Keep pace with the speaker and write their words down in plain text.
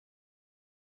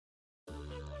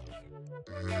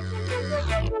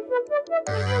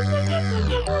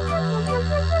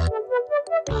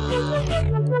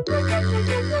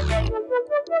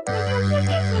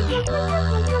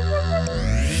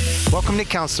Welcome to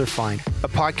Counselor Find, a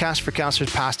podcast for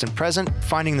counselors past and present,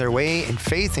 finding their way in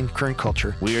faith and current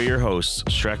culture. We are your hosts,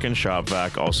 Shrek and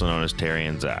Shopvac, also known as Terry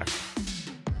and Zach.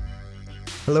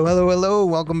 Hello, hello, hello.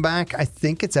 Welcome back. I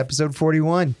think it's episode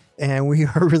 41, and we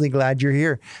are really glad you're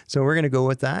here. So we're going to go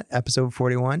with that, episode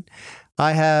 41.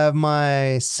 I have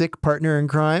my sick partner in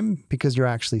crime because you're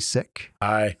actually sick.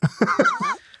 Hi.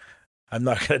 I'm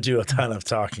not going to do a ton of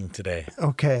talking today.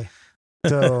 Okay.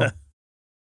 So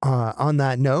on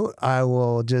that note, I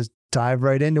will just dive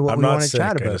right into what we want to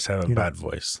chat about. I just have a bad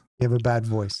voice. You have a bad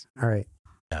voice. All right.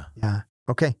 Yeah. Yeah.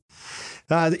 Okay.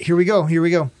 Here we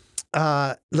go.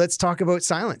 Let's talk about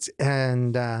silence.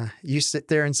 And you sit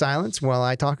there in silence while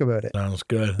I talk about it. Sounds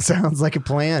good. Sounds like a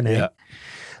plan. Yeah.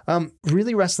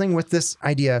 Really wrestling with this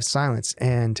idea of silence,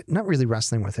 and not really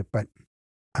wrestling with it, but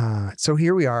so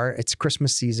here we are. It's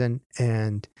Christmas season,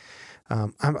 and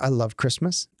I love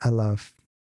Christmas. I love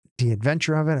the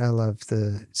adventure of it. I love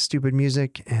the stupid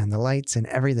music and the lights and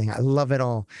everything. I love it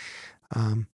all.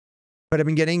 But I've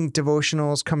been getting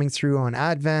devotionals coming through on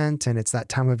Advent, and it's that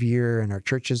time of year, and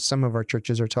some of our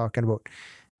churches are talking about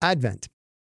Advent.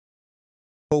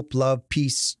 Hope, love,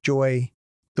 peace, joy,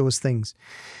 those things.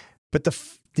 But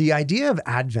the idea of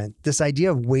Advent, this idea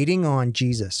of waiting on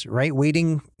Jesus, right?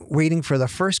 Waiting for the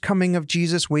first coming of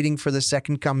Jesus, waiting for the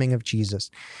second coming of Jesus.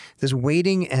 This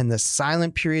waiting and the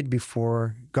silent period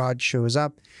before God shows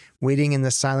up, waiting in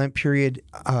the silent period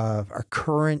of our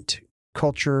current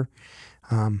culture,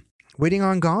 waiting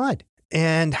on God.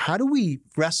 And how do we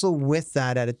wrestle with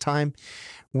that at a time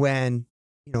when,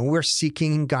 we're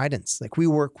seeking guidance? Like, we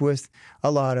work with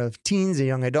a lot of teens and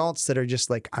young adults that are just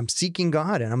like, I'm seeking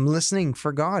God and I'm listening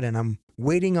for God and I'm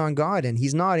waiting on God and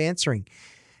He's not answering.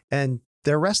 And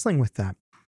they're wrestling with that.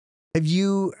 Have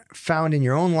you found in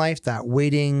your own life that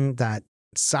waiting, that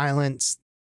silence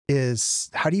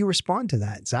how do you respond to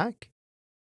that, Zach?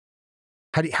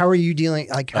 How are you dealing?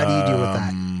 Like, how do you deal with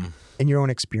that in your own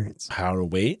experience? How to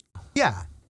wait? Yeah.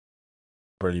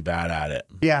 Pretty bad at it.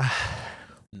 Yeah.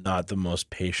 Not the most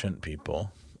patient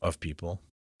of people.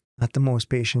 Not the most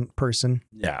patient person.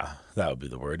 Yeah, that would be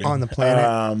the word. On the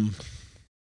planet.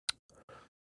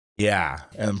 Yeah,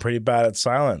 and I'm pretty bad at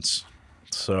silence.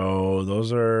 So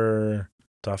those are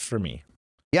tough for me.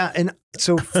 Yeah, and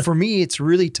so for me, it's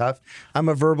really tough. I'm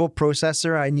a verbal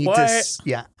processor. I need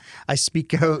I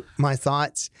speak out my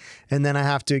thoughts, and then I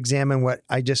have to examine what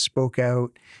I just spoke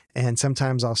out. And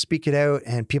sometimes I'll speak it out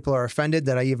and people are offended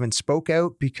that I even spoke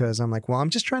out because I'm like, well, I'm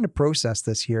just trying to process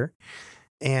this here.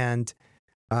 And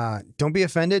don't be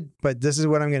offended, but this is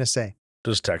what I'm going to say.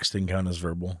 Does texting count as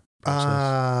verbal? No,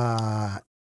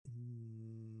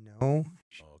 okay.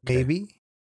 Maybe.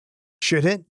 Should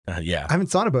it? Yeah. I haven't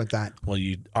thought about that. Well,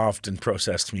 you often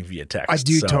processed me via text. I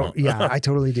do. So. I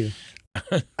totally do.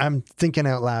 I'm thinking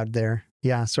out loud there.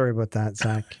 Yeah. Sorry about that,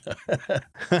 Zach.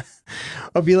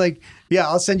 I'll be like,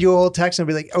 I'll send you a whole text and I'll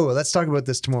be like, oh, let's talk about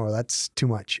this tomorrow. That's too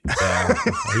much.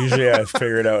 Usually I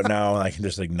figure it out now and I can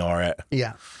just ignore it.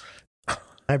 Yeah.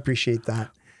 I appreciate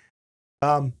that.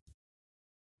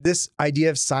 This idea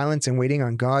of silence and waiting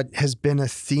on God has been a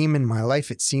theme in my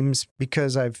life, it seems,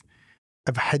 because I'm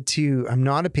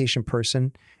not a patient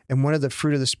person. And one of the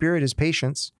fruit of the Spirit is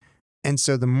patience. And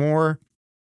so the more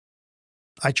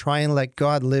I try and let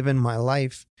God live in my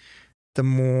life, the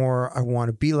more I want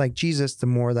to be like Jesus, the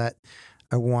more that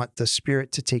I want the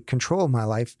Spirit to take control of my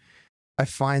life. I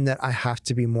find that I have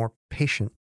to be more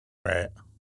patient. Right.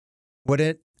 What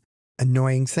an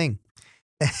annoying thing.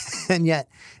 And yet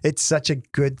it's such a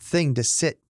good thing to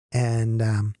sit and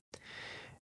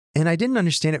I didn't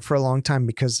understand it for a long time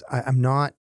because I'm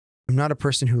not a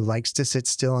person who likes to sit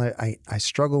still. I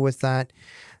struggle with that.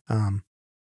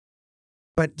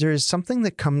 But there's something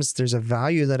there's a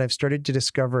value that I've started to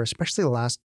discover, especially the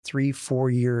last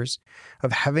 3-4 years,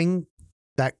 of having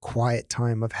that quiet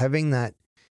time, of having that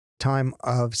time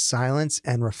of silence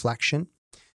and reflection,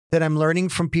 that I'm learning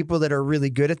from people that are really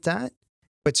good at that,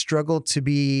 but struggle to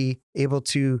be able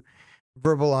to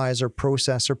verbalize or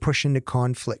process or push into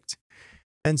conflict.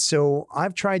 And so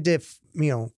I've tried to,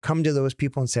 come to those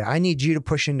people and say, I need you to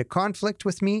push into conflict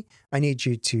with me. I need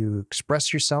you to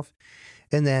express yourself.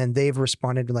 And then they've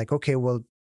responded like, okay, well,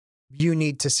 you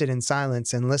need to sit in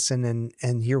silence and listen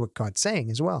and hear what God's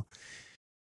saying as well.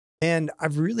 And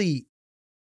I've really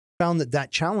found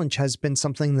that challenge has been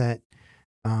something that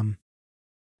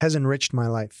has enriched my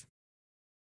life.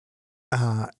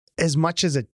 As much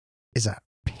as it is a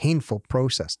painful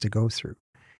process to go through.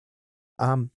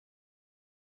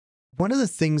 one of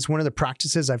the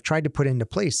practices I've tried to put into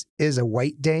place is a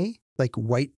white day, like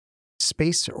white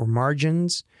space or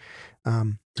margins.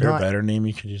 Is there a better name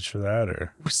you could use for that,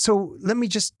 or? So let me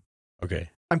just, Okay.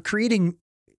 I'm creating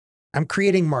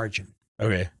margin.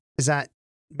 Okay. Does that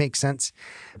make sense?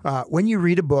 When you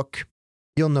read a book,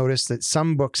 you'll notice that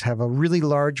some books have a really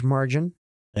large margin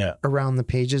around the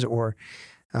pages, or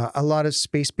a lot of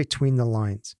space between the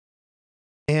lines.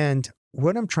 And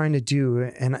what I'm trying to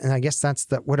do, and I guess that's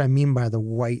what I mean by the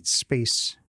white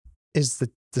space, is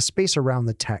the space around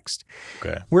the text.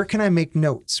 Okay. Where can I make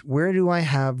notes? Where do I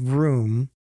have room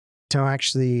to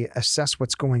actually assess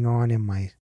what's going on in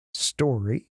my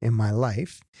story, in my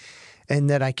life, and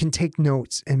that I can take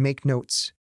notes and make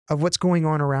notes of what's going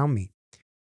on around me?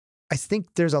 I think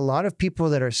there's a lot of people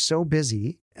that are so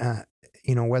busy,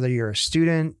 whether you're a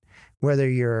student, whether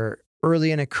you're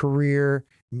early in a career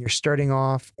and you're starting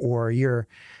off, or you're,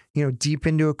 deep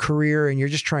into a career and you're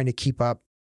just trying to keep up.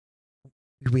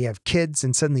 We have kids,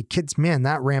 and suddenly kids, man,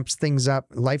 that ramps things up.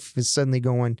 Life is suddenly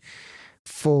going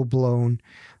full blown.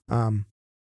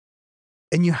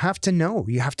 And you have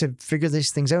to figure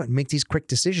these things out and make these quick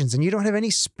decisions. And you don't have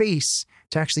any space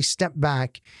to actually step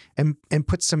back and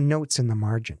put some notes in the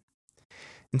margin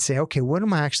and say, okay, what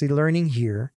am I actually learning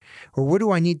here? Or what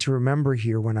do I need to remember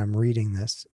here when I'm reading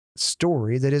this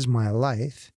story that is my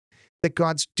life that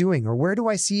God's doing? Or where do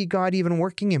I see God even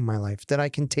working in my life that I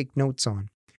can take notes on?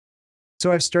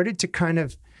 So I've started to kind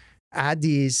of add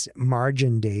these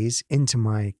margin days into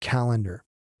my calendar.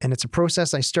 And it's a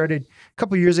process I started a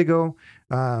couple of years ago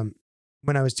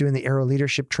when I was doing the Arrow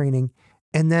leadership training.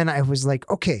 And then I was like,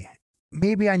 okay,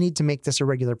 maybe I need to make this a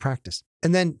regular practice.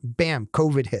 And then bam,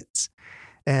 COVID hits.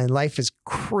 And life is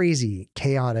crazy,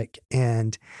 chaotic,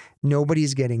 and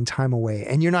nobody's getting time away.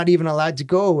 And you're not even allowed to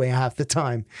go away half the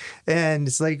time. And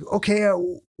it's like, okay,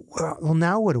 well,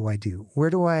 now what do I do? Where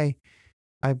do I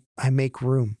make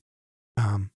room?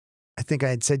 I think I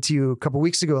had said to you a couple of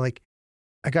weeks ago, like,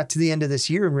 I got to the end of this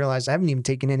year and realized I haven't even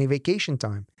taken any vacation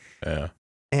time. Yeah.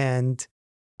 And,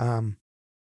 man,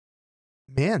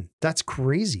 that's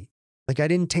crazy. Like, I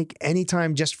didn't take any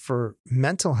time just for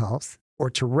mental health or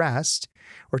to rest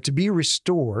or to be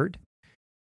restored.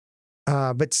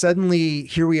 But suddenly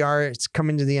here we are, it's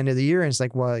coming to the end of the year, and it's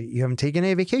like, well, you haven't taken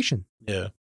any vacation. Yeah.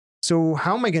 So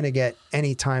how am I going to get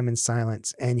any time in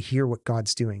silence and hear what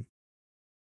God's doing?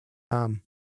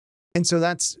 And so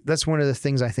that's one of the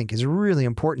things I think is really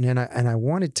important. And I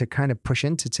wanted to kind of push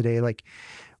into today. Like,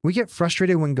 we get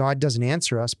frustrated when God doesn't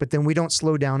answer us, but then we don't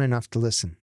slow down enough to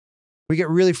listen. We get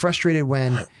really frustrated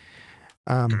when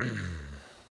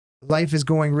life is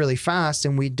going really fast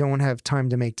and we don't have time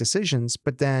to make decisions.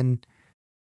 But then,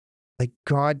 like,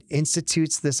 God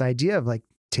institutes this idea of, like,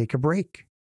 take a break,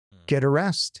 get a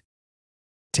rest,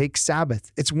 take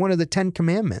Sabbath. It's one of the 10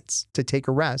 commandments to take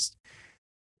a rest.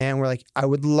 And we're like, I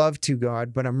would love to,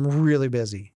 God, but I'm really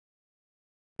busy.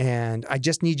 And I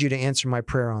just need you to answer my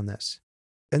prayer on this.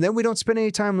 And then we don't spend any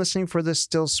time listening for this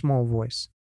still small voice.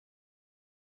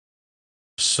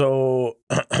 So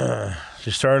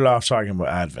you started off talking about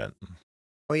Advent.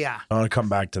 Oh, yeah. I want to come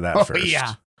back to that first. Oh,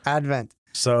 yeah. Advent.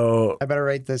 So I better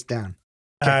write this down.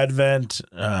 Okay. Advent,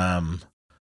 I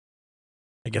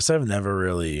guess I've never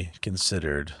really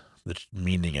considered the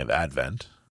meaning of Advent.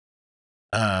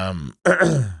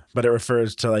 But it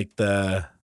refers to, like, the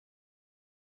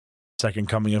second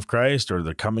coming of Christ, or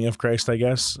the coming of Christ, I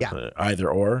guess. Yeah. Either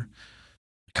or.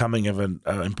 Coming of an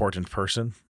important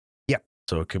person. Yep.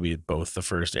 So it could be both the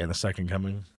first and the second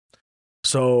coming.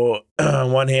 So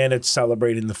on one hand, it's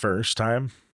celebrating the first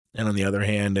time. And on the other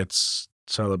hand, it's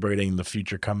celebrating the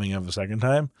future coming of the second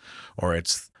time. Or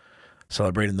it's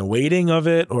celebrating the waiting of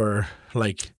it, or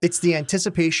like... It's the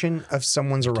anticipation of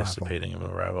someone's arrival. Anticipating of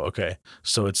an arrival. Okay.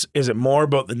 So is it more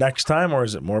about the next time, or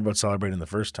is it more about celebrating the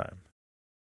first time?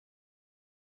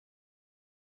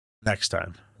 Next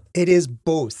time. It is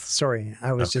both. Sorry,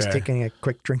 I was just taking a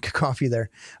quick drink of coffee there.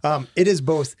 It is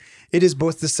both. It is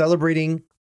both the celebrating,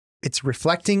 it's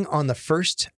reflecting on the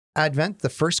first Advent, the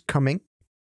first coming,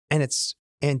 and it's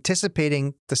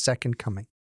anticipating the second coming.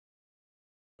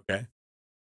 Okay.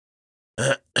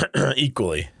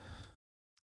 Equally.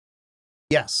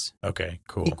 Yes. Okay,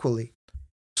 cool. Equally.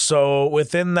 So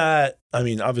within that, I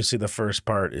mean, obviously the first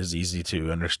part is easy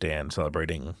to understand,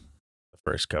 celebrating the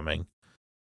first coming.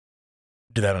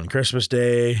 Do that on Christmas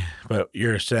Day, but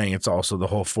you're saying it's also the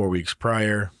whole 4 weeks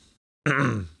prior.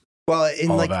 Well, in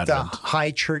like the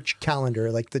high church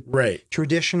calendar, like the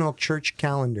traditional church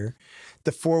calendar,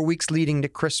 the 4 weeks leading to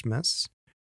Christmas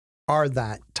are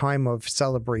that time of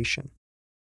celebration.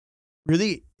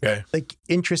 Really, like,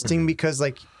 interesting, because,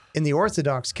 like, in the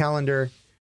Orthodox calendar,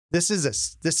 This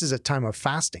is a time of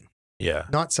fasting, Yeah.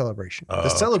 not celebration. Oh, the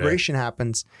okay. celebration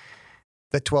happens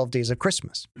the 12 days of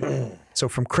Christmas. So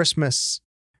from Christmas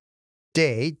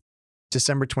Day,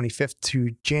 December 25th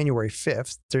to January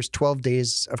 5th, there's 12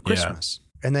 days of Christmas.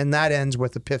 And then that ends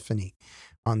with Epiphany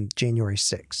on January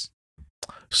 6th.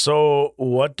 So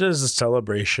what does the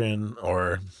celebration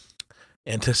or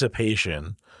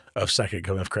anticipation of second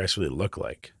coming of Christ really look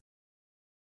like?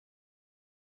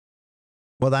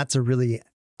 Well, that's a really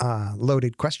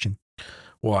loaded question.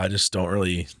 Well, I just don't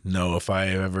really know if I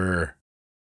ever.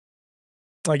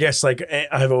 I guess like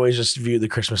I've always just viewed the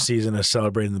Christmas season as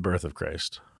celebrating the birth of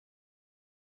Christ.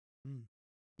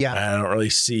 Yeah. I don't really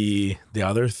see the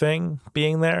other thing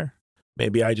being there.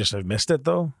 Maybe I just have missed it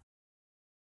though.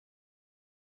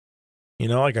 You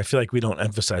know, like I feel like we don't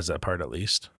emphasize that part at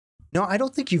least. No, I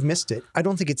don't think you've missed it. I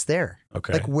don't think it's there.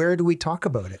 Okay. Like, where do we talk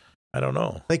about it? I don't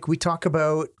know. Like, we talk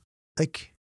about,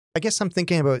 like, I guess I'm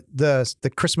thinking about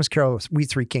the Christmas Carol, We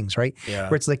Three Kings, right? Yeah.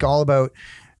 Where it's like all about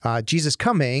Jesus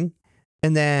coming,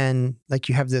 and then like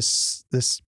you have this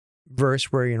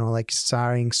verse where, you know, like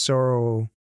sighing, sorrow,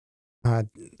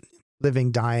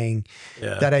 living, dying.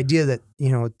 Yeah. That idea that, you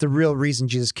know, the real reason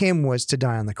Jesus came was to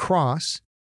die on the cross.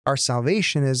 Our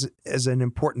salvation is an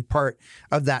important part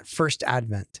of that first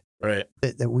advent. Right.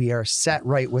 That we are set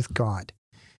right with God.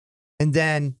 And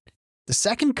then the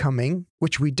second coming,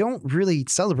 which we don't really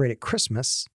celebrate at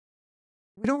Christmas,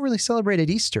 we don't really celebrate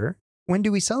at Easter. When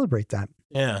do we celebrate that?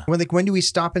 Yeah. When do we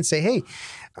stop and say, hey,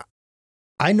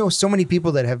 I know so many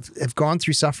people that have gone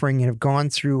through suffering and have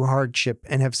gone through hardship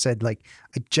and have said, like,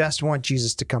 I just want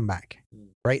Jesus to come back,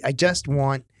 right? I just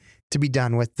want to be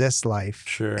done with this life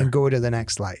Sure. and go to the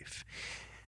next life.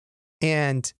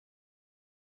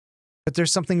 But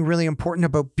there's something really important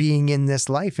about being in this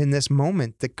life, in this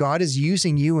moment, that God is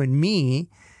using you and me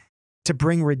to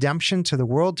bring redemption to the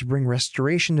world, to bring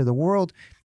restoration to the world,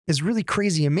 is really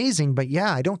crazy amazing. But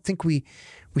yeah, I don't think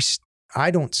I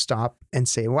don't stop and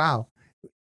say, wow,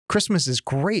 Christmas is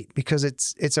great, because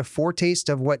it's a foretaste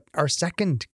of what our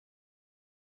second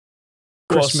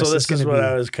Christmas so this is is going what to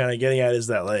I be. was kind of getting at, is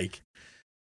that like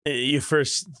you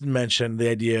first mentioned the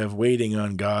idea of waiting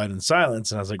on God in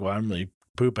silence, and I was like, well, I'm really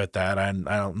poop at that. I'm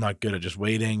not good at just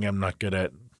waiting. I'm not good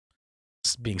at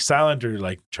being silent or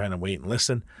like trying to wait and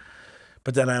listen.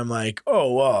 But then I'm like,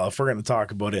 oh, well, if we're going to talk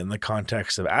about it in the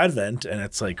context of Advent, and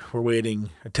it's like we're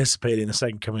waiting, anticipating the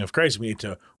second coming of Christ, we need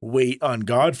to wait on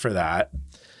God for that.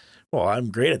 Well, I'm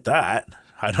great at that.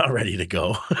 I'm not ready to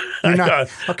go. You're I not-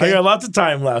 okay. got lots of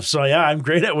time left. So yeah, I'm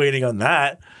great at waiting on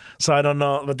that. So I don't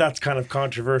know, but that's kind of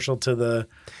controversial to the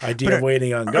idea But of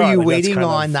waiting on God. Are you Like, that's waiting kind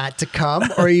on of, that to come?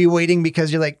 Or are you waiting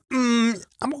because you're like, I'm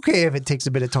okay if it takes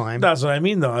a bit of time? That's what I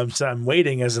mean, though. I'm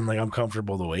waiting as in like I'm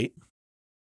comfortable to wait.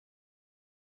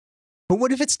 But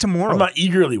what if it's tomorrow? I'm not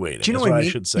eagerly waiting. Do you know is what I what mean?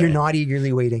 I should say. You're not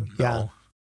eagerly waiting. No. Yeah.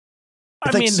 I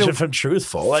It's like, mean, so if I'm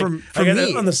truthful, like for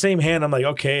me- on the same hand, I'm like,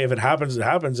 okay, if it happens, it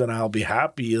happens, and I'll be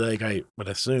happy. Like I would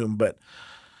assume, but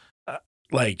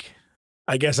like,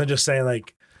 I guess I'm just saying,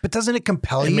 like, But doesn't it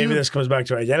compel and you? maybe this comes back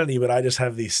to identity, but I just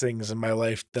have these things in my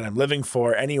life that I'm living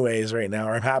for, anyways, right now,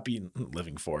 or I'm happy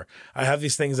living for. I have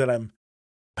these things that I'm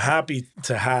happy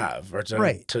to have, or to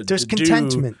right. To, There's to do.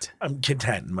 contentment, I'm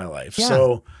content in my life, Yeah.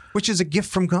 so. which is a gift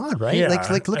from God, right? Yeah,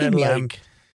 Like look at and me. like,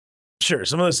 sure,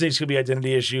 some of those things could be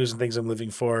identity issues and things I'm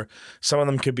living for. Some of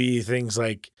them could be things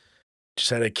like just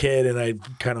had a kid and I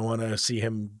kind of want to see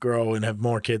him grow and have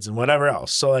more kids and whatever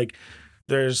else. So like,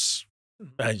 there's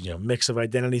mix of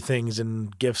identity things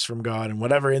and gifts from God and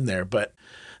whatever in there. But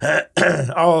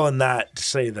all in that to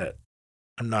say that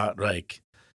I'm not like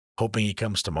hoping he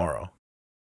comes tomorrow.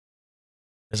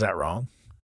 Is that wrong?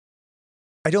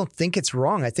 I don't think it's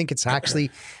wrong. I think it's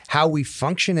actually how we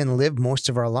function and live most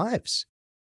of our lives.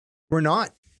 We're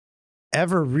not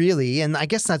ever really, and I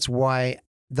guess that's why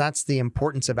that's the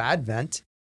importance of Advent,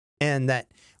 and that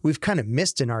we've kind of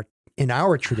missed in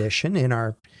our tradition, in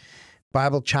our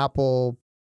Bible chapel,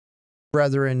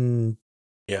 brethren,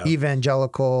 Yeah.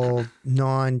 evangelical,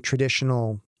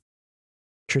 non-traditional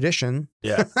tradition,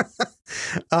 Yeah.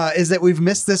 is that we've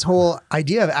missed this whole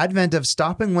idea of Advent, of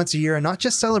stopping once a year and not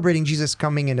just celebrating Jesus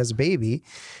coming in as a baby,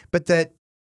 but that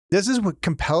this is what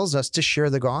compels us to share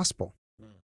the gospel.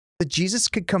 That Jesus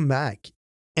could come back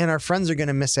and our friends are going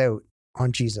to miss out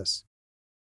on Jesus.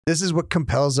 This is what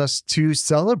compels us to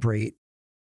celebrate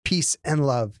peace and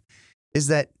love, is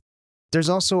that there's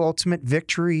also ultimate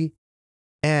victory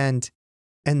and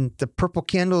the purple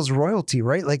candle's royalty,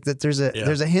 right? Like that there's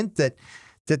a hint that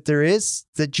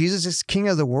Jesus is king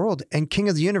of the world and king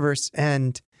of the universe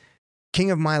and king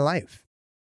of my life.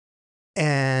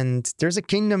 And there's a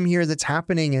kingdom here that's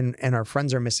happening and our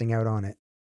friends are missing out on it.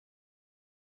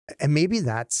 And maybe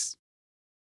that's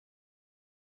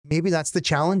the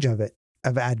challenge of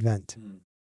Advent.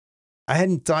 I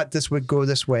hadn't thought this would go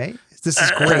this way. This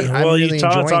is great. I'm Well, really you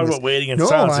talk enjoying this. about waiting in No,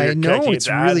 silence. I You're know, connecting it it's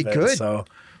to really Advent, good. So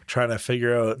trying to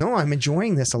figure out. No, I'm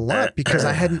enjoying this a lot because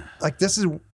I hadn't like this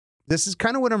is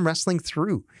kind of what I'm wrestling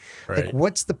through. Right. Like,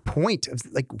 what's the point of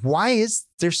like why is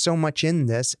there so much in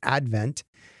this Advent?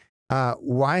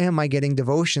 Why am I getting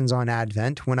devotions on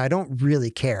Advent when I don't really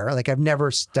care? Like, I've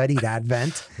never studied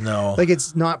Advent. No. Like,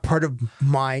 it's not part of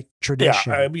my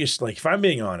tradition. Yeah, I'm just like, if I'm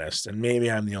being honest, and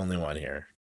maybe I'm the only one here,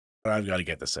 but I've got to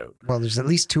get this out. Well, there's at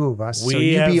least two of us. So We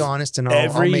you be have honest and I'll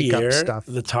Every make year, up stuff.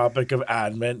 the topic of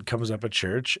Advent comes up at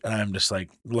church, and I'm just like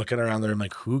looking around there. I'm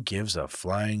like, who gives a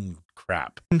flying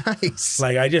crap? Nice.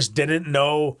 Like, I just didn't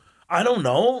know. I don't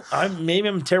know. Maybe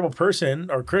I'm a terrible person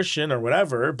or Christian or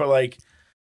whatever, but like,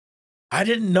 I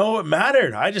didn't know it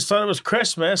mattered. I just thought it was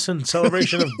Christmas and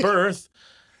celebration of birth.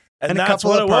 And a that's couple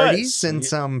what of it parties was. and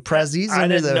some prezzies I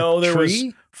under didn't the know there tree.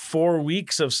 was 4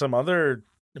 weeks of some other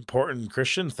important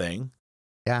Christian thing.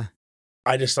 Yeah.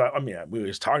 I just thought, I mean, we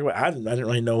was talking about Advent. I didn't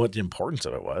really know what the importance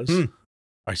of it was.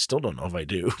 I still don't know if I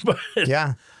do, but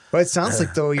Yeah. But it sounds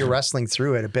like, though, you're wrestling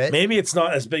through it a bit. maybe it's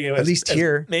not as big of At least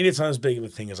here. Maybe it's not as big of a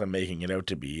thing as I'm making it out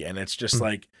to be. And it's just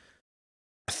like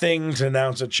a thing to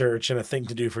announce at church and a thing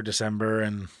to do for December.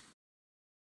 And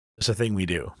it's a thing we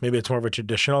do. Maybe it's more of a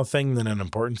traditional thing than an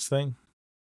importance thing.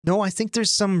 No, I think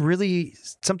there's something really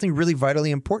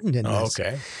vitally important in Oh, this.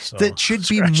 okay. So That should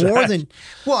be scratch more that. than,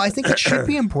 well, I think it should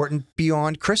be important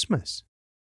beyond Christmas.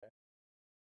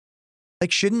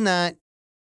 Like, shouldn't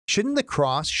the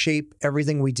cross shape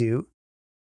everything we do?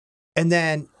 And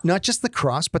then not just the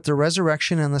cross, but the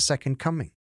resurrection and the second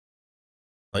coming.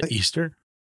 Like Easter?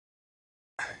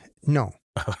 No.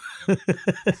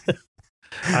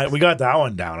 We got that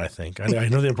one down, I think. I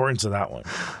know the importance of that one.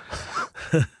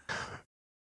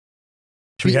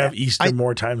 Should we have Easter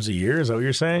more times a year? Is that what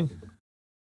you're saying?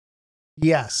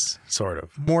 Yes. Sort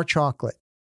of. More chocolate.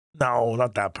 No,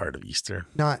 not that part of Easter.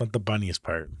 Not the bunniest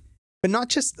part. But not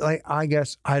just like, I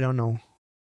guess, I don't know.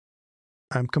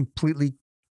 I'm completely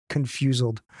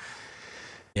confused.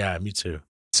 Yeah, me too.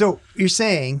 So you're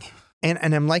saying,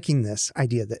 and I'm liking this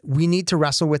idea that we need to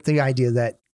wrestle with the idea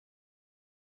that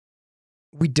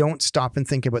we don't stop and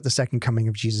think about the second coming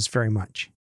of Jesus very much.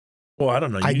 Well, I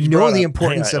don't know. I know the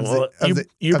importance of you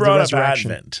the brought up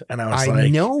resurrection. Advent, and I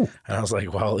was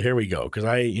well, here we go. Because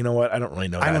you know what? I don't really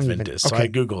know what Advent is, so I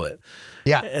Google it.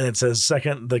 Yeah, and it says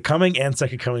the coming and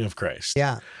second coming of Christ.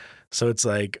 Yeah, so it's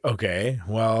like, okay,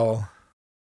 well,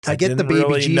 I get the baby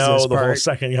really Jesus know the part. whole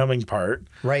second coming part,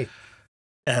 right?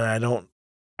 And I don't.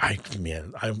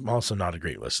 I'm also not a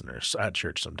great listener at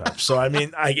church sometimes. So I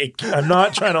mean, I'm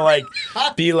not trying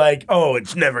to be like, oh,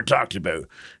 it's never talked about.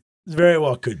 It very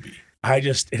well could be.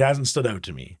 It hasn't stood out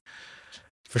to me.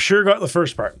 For sure got the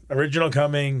first part. Original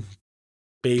coming,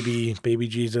 baby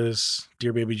Jesus,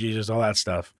 dear baby Jesus, all that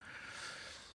stuff.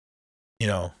 You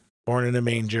know, born in a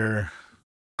manger,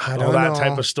 all that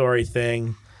type of story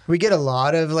thing. We get a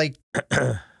lot of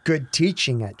good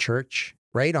teaching at church,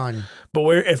 right? But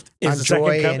where if on the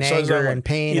joy second and anger and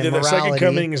pain either and the morality. second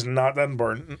coming is not that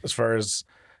important as far as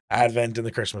Advent and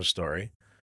the Christmas story.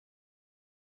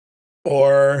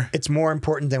 Or it's more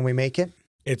important than we make it.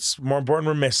 It's more important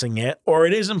we're missing it. Or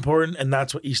it is important, and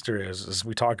that's what Easter is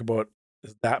we talk about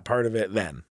that part of it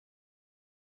then.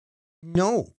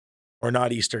 No. Or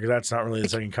not Easter, because that's not really the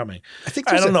second coming.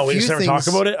 I don't know. We just never talk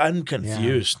about it. I'm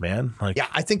confused, man.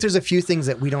 I think there's a few things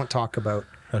that we don't talk about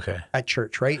at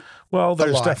church, right? Well,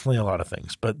 there's definitely a lot of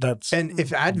things, but that's... And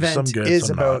if Advent is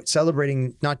about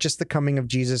celebrating not just the coming of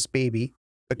Jesus baby,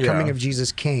 but coming of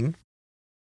Jesus King,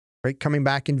 right? Coming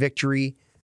back in victory,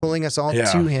 pulling us all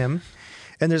to him.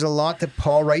 And there's a lot that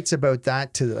Paul writes about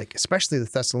that to especially the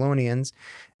Thessalonians.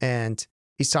 And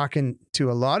he's talking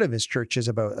to a lot of his churches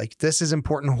about this is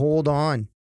important. Hold on.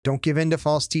 Don't give in to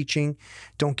false teaching.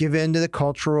 Don't give in to the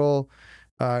cultural,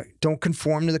 don't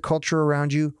conform to the culture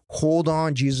around you. Hold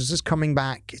on. Jesus is coming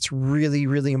back. It's really,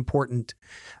 really important.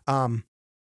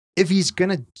 If he's going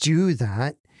to do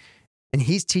that and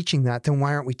he's teaching that, then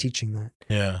why aren't we teaching that?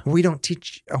 Yeah. We don't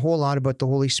teach a whole lot about the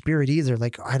Holy Spirit either.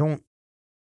 I don't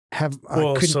have,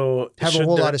 couldn't have a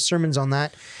whole lot of sermons on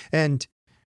that. And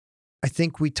I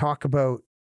think we talk about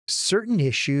certain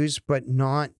issues, but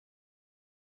not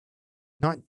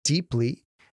deeply.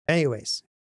 Anyways,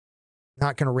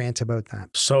 not going to rant about that.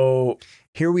 So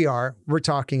here we are. We're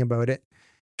talking about it.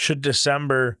 Should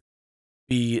December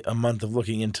be a month of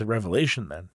looking into Revelation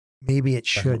then? Maybe it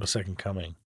should. The second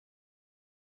coming.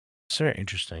 It's very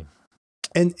interesting.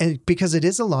 And because it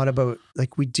is a lot about,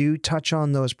 we do touch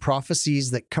on those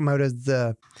prophecies that come out of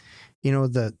the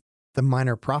the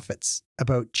minor prophets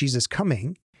about Jesus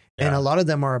coming. And Yeah. a lot of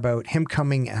them are about him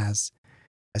coming as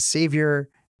a savior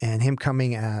and him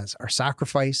coming as our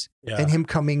sacrifice Yeah. and him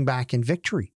coming back in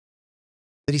victory.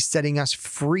 That he's setting us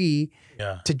free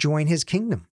Yeah. to join his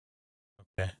kingdom.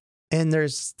 Okay. And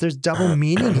there's double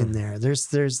meaning in there. There's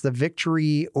the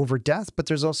victory over death, but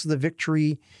there's also the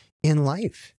victory in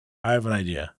life. I have an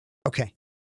idea. Okay.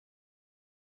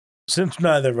 Since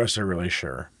neither of us are really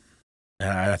sure, and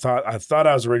I thought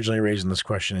I was originally raising this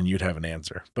question and you'd have an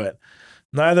answer, but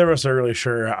neither of us are really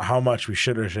sure how much we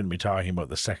should or shouldn't be talking about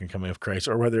the second coming of Christ,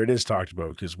 or whether it is talked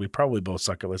about, because we probably both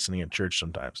suck at listening in church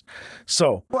sometimes.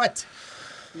 So What?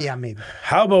 Yeah, maybe.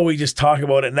 how about we just talk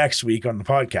about it next week on the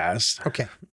podcast, Okay.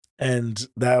 and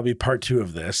that'll be part 2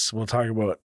 of this. We'll talk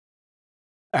about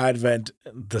Advent,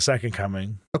 the second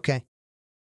coming. Okay.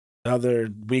 The other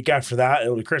week after that,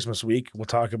 it'll be Christmas week. We'll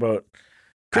talk about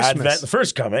Christmas. Advent, the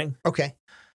first coming. Okay.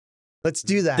 Let's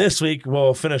do that. This week,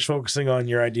 we'll finish focusing on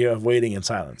your idea of waiting in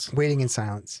silence. Waiting in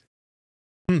silence.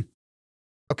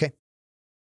 Okay.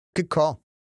 Good call.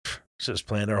 Just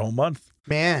planned our whole month.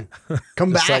 Man,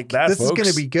 come Just back. like that, this is going to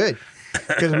folks. be good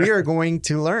because we are going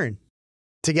to learn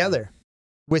together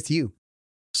with you.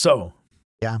 So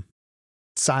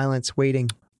Silence, waiting.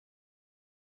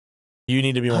 you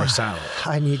need to be more silent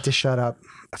I need to shut up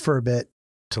for a bit.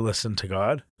 to listen to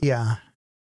God. Yeah.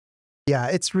 Yeah,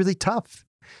 it's really tough.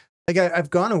 Like I've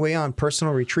gone away on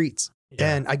personal retreats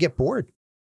and I get bored.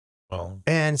 Well,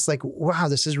 And it's like, wow,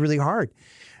 this is really hard.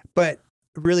 But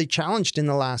really challenged in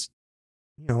the last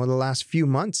few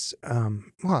months,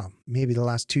 well, maybe the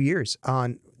last 2 years,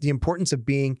 on the importance of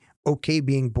being okay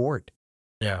being bored,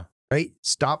 yeah. right?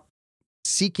 Stop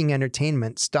seeking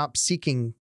entertainment, stop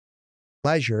seeking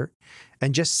pleasure,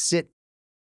 and just sit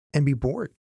and be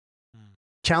bored.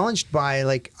 Challenged by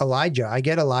like Elijah. I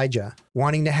get Elijah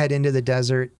wanting to head into the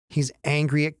desert. He's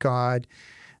angry at God.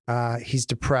 He's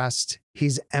depressed.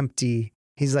 He's empty.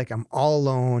 He's like, I'm all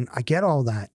alone. I get all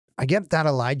that. I get that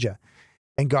Elijah.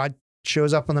 And God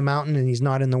shows up on the mountain and he's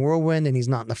not in the whirlwind and he's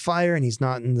not in the fire and he's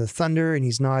not in the thunder and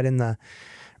he's not in the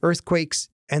earthquakes.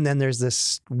 And then there's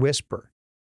this whisper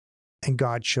and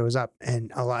God shows up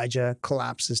and Elijah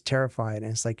collapses terrified.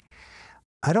 And it's like,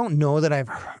 I don't know that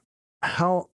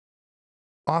how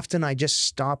often I just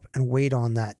stop and wait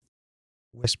on that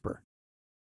whisper.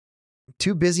 I'm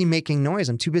too busy making noise.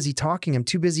 I'm too busy talking. I'm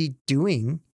too busy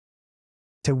doing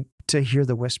to hear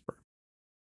the whisper.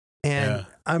 And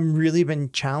I'm really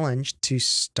been challenged to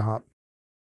stop.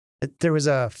 There was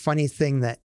a funny thing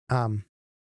that,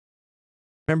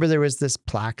 remember there was this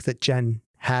plaque that Jen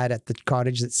had at the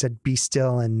cottage that said, be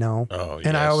still and know. Oh,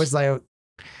 And I always like,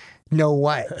 know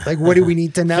what? Like, what do we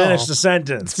need to know? Finish the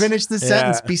sentence. Let's finish the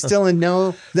sentence. Be still and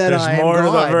know that There's I am more to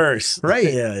God. the verse.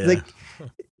 Right. Yeah. Like,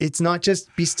 it's not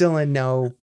just be still and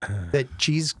know that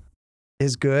cheese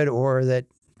is good or that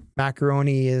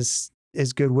macaroni is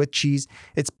good with cheese.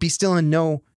 It's be still and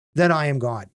know that I am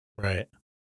God. Right.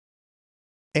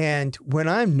 And when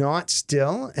I'm not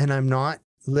still and I'm not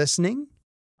listening,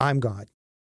 I'm God.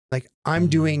 Like I'm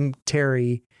doing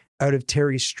Terry out of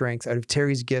Terry's strength, out of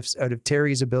Terry's gifts, out of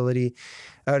Terry's ability,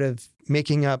 out of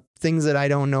making up things that I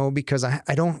don't know because I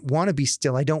don't want to be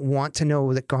still. I don't want to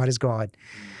know that God is God.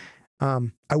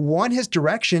 I want his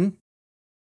direction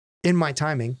in my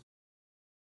timing.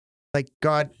 Like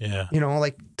God, Yeah.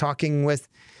 like talking with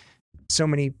so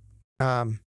many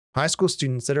high school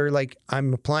students that are like,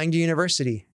 I'm applying to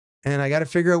university and I got to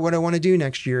figure out what I want to do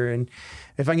next year. And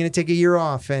if I'm going to take a year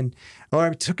off or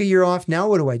I took a year off, now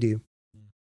what do I do?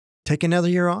 Take another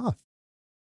year off.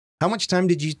 How much time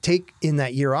did you take in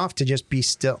that year off to just be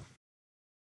still?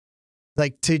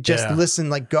 Like to just listen,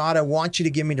 like, God, I want you to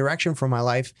give me direction for my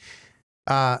life.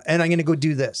 And I'm going to go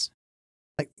do this.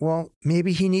 Like, well,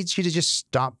 maybe he needs you to just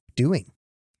stop doing.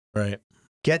 Right.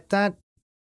 Get that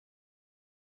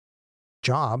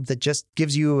job that just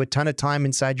gives you a ton of time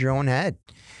inside your own head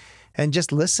and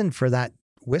just listen for that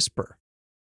whisper.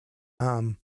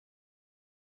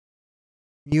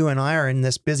 You and I are in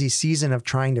this busy season of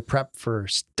trying to prep for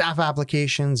staff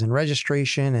applications and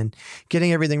registration and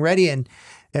getting everything ready. And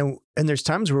there's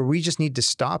times where we just need to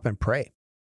stop and pray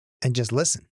and just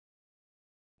listen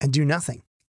and do nothing.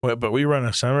 Well, but we run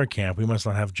a summer camp. We must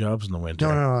not have jobs in the winter.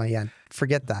 No. Yeah.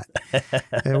 Forget that.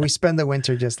 We spend the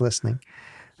winter just listening.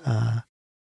 Oh,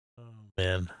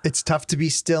 man. It's tough to be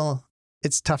still.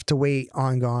 It's tough to wait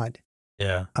on God.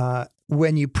 Yeah.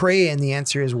 When you pray and the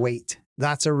answer is wait,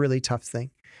 that's a really tough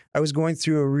thing. I was going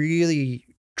through a really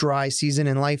dry season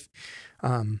in life,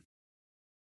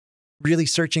 really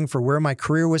searching for where my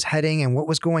career was heading and what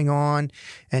was going on.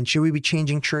 And should we be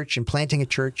changing church and planting a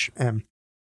church?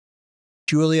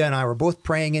 Julia and I were both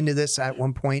praying into this at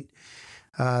one point.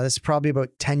 This is probably about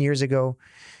 10 years ago.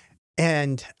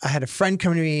 And I had a friend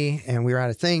come to me and we were at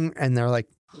a thing and they're like,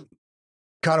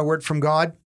 got a word from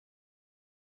God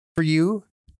for you.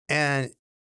 And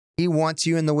he wants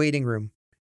you in the waiting room.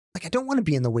 Like, I don't want to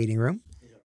be in the waiting room.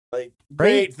 Like,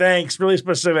 great, thanks. Really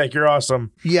specific. You're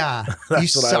awesome. Yeah.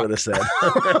 That's what I would have said.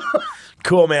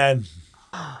 Cool, man.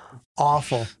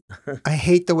 Awful. I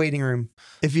hate the waiting room.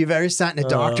 If you've ever sat in a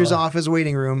doctor's office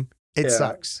waiting room, it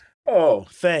sucks. Oh,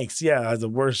 thanks. Yeah, the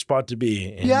worst spot to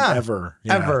be in ever.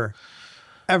 Yeah.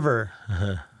 Ever.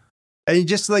 And you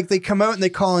just like, they come out and they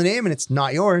call a name and it's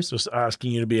not yours. Just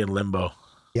asking you to be in limbo.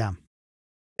 Yeah.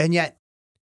 And yet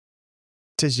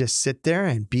to just sit there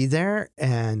and be there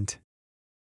and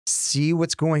see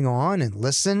what's going on and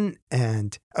listen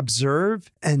and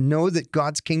observe and know that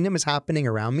God's kingdom is happening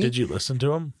around me. Did you listen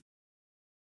to him?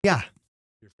 Yeah.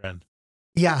 Your friend.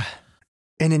 Yeah.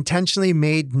 And intentionally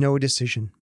made no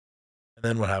decision. And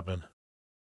then what happened?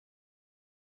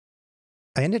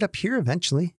 I ended up here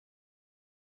eventually.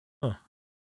 Huh.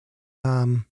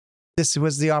 This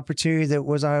was the opportunity that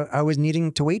was I was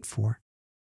needing to wait for.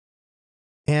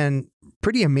 And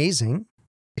pretty amazing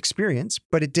experience,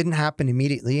 but it didn't happen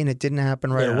immediately and it didn't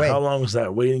happen right away. How long was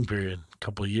that waiting period? A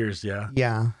couple of years, yeah.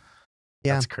 Yeah.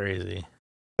 That's crazy.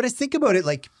 But I think about it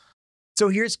like, so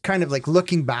here's kind of like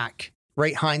looking back,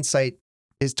 right? Hindsight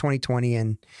is 2020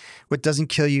 and what doesn't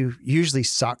kill you usually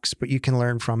sucks, but you can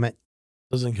learn from it.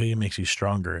 Doesn't kill you, makes you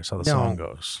stronger. That's how the song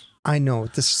goes. I know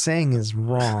this saying is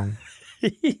wrong.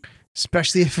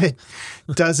 Especially if it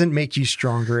doesn't make you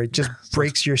stronger. It just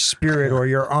breaks your spirit or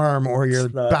your arm or your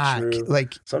back. True.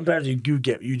 Like sometimes you do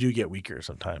get weaker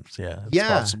sometimes. Yeah. It's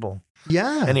possible.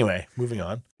 Yeah. Anyway, moving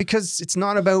on. Because it's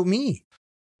not about me.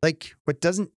 Like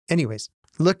anyways,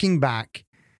 looking back,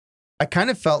 I kind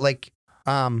of felt like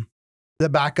the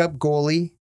backup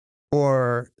goalie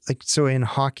or like, so in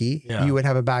hockey, you would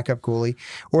have a backup goalie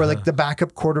or like the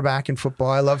backup quarterback in football.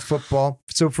 I love football.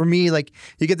 So for me, like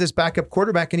you get this backup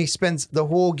quarterback and he spends the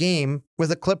whole game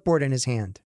with a clipboard in his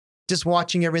hand, just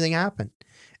watching everything happen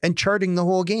and charting the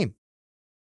whole game.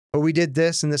 But we did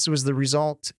this and this was the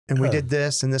result. And we did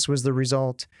this and this was the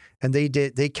result. And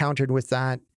they countered with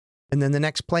that. And then the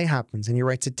next play happens and he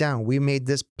writes it down. We made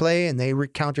this play and they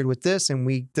countered with this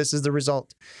and this is the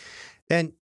result.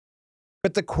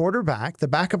 But the quarterback, the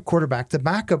backup quarterback, the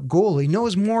backup goalie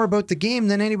knows more about the game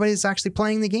than anybody that's actually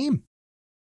playing the game.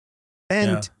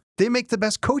 And they make the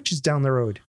best coaches down the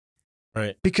road.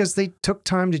 Right. Because they took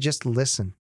time to just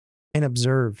listen and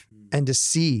observe and to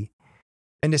see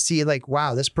like,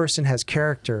 wow, this person has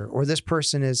character or this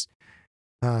person is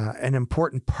an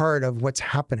important part of what's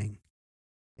happening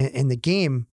in the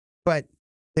game, but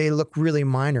they look really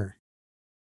minor.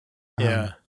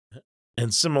 Yeah.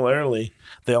 And similarly,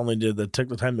 they took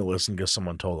the time to listen because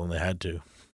someone told them they had to.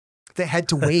 They had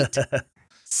to wait,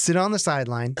 sit on the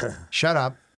sideline, shut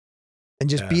up, and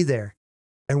just be there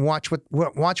and watch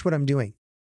what I'm doing.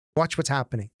 Watch what's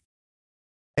happening.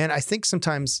 And I think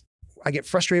sometimes I get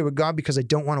frustrated with God because I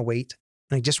don't want to wait.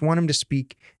 And I just want him to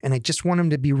speak and I just want him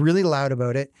to be really loud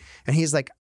about it. And he's like,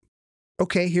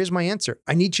 okay, here's my answer.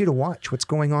 I need you to watch what's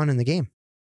going on in the game.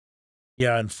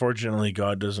 Yeah, unfortunately,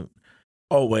 God doesn't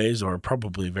always, or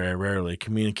probably very rarely,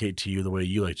 communicate to you the way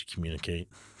you like to communicate.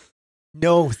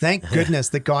 No, thank goodness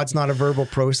that God's not a verbal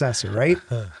processor, right?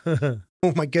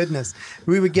 Oh my goodness.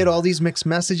 We would get all these mixed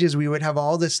messages. We would have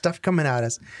all this stuff coming at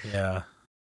us. Yeah.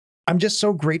 I'm just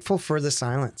so grateful for the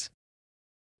silence.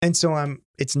 And so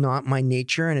it's not my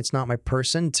nature and it's not my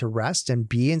person to rest and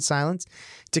be in silence.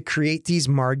 To create these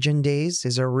margin days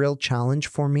is a real challenge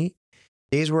for me.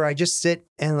 Days where I just sit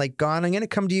and like, God, I'm going to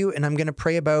come to you and I'm going to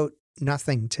pray about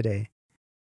nothing today.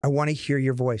 I want to hear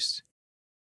your voice.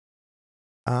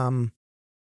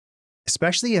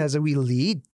 Especially as we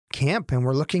lead camp and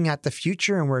we're looking at the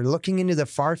future and we're looking into the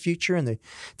far future and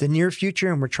the near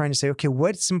future and we're trying to say, okay,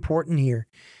 what's important here?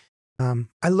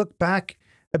 I look back,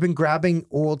 I've been grabbing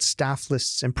old staff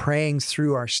lists and praying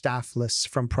through our staff lists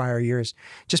from prior years,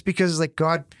 just because like,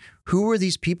 God, who are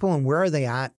these people and where are they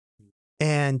at?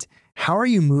 And how are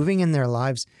you moving in their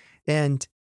lives? And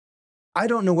I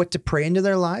don't know what to pray into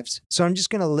their lives. So I'm just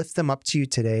going to lift them up to you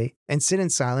today and sit in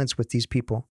silence with these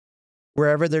people,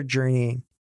 wherever they're journeying.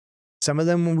 Some of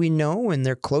them we know and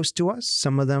they're close to us.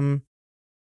 Some of them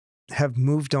have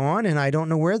moved on and I don't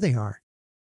know where they are.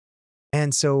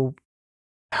 And so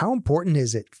how important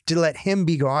is it to let him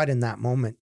be God in that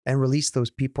moment and release those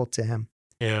people to him?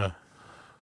 Yeah.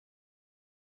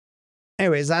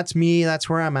 Anyways, that's me. That's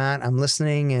where I'm at. I'm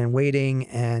listening and waiting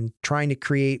and trying to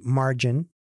create margin.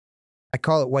 I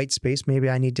call it white space. Maybe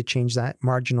I need to change that.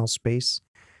 Marginal space.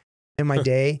 in my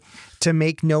day, to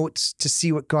make notes, to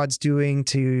see what God's doing,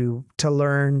 to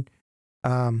learn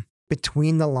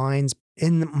between the lines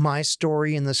in my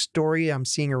story and the story I'm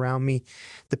seeing around me,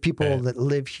 the people that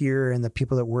live here and the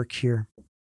people that work here.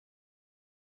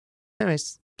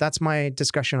 Anyways, that's my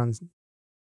discussion on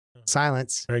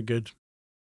silence. Very good.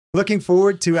 Looking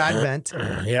forward to Advent,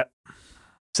 Yeah.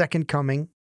 second coming.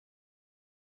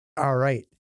 All right.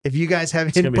 If you guys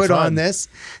have gonna be input on fun. this,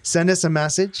 send us a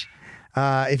message.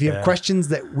 If you have questions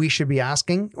that we should be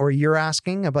asking or you're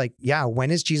asking of like, yeah, when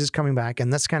is Jesus coming back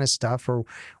and this kind of stuff, or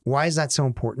why is that so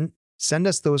important? Send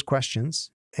us those questions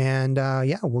and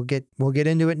we'll get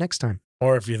into it next time.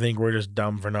 Or if you think we're just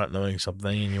dumb for not knowing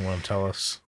something and you want to tell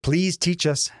us. Please teach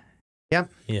us. Yep.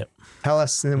 Tell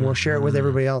us and then we'll share it with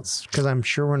everybody else, because I'm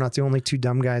sure we're not the only two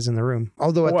dumb guys in the room.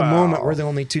 Although at the moment we're the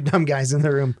only two dumb guys in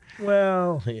the room.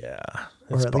 Well, yeah.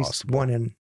 Or at least one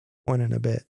in a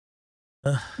bit.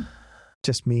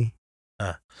 Just me.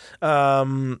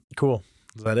 Cool.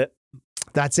 Is that it?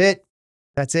 That's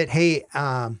it. Hey,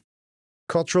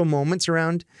 cultural moments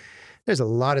around. There's a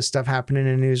lot of stuff happening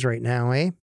in the news right now,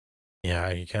 eh? Yeah,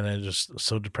 you kind of just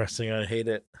so depressing. I hate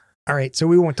it. All right, so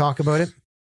we won't talk about it.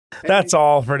 That's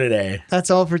all for today.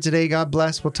 That's all for today. God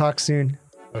bless. We'll talk soon.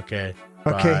 Okay.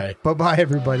 Okay. Bye-bye,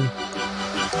 everybody.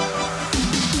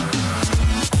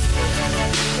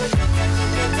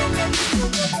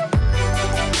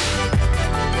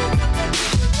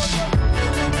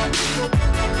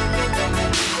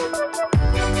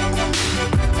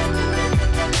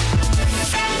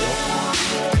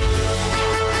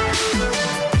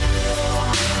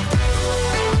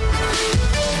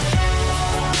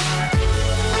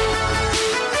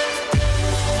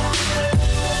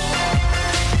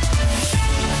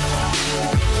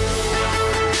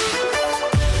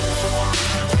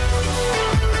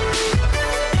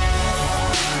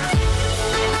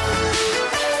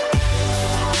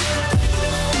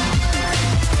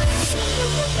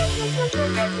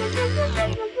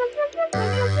 Thank you.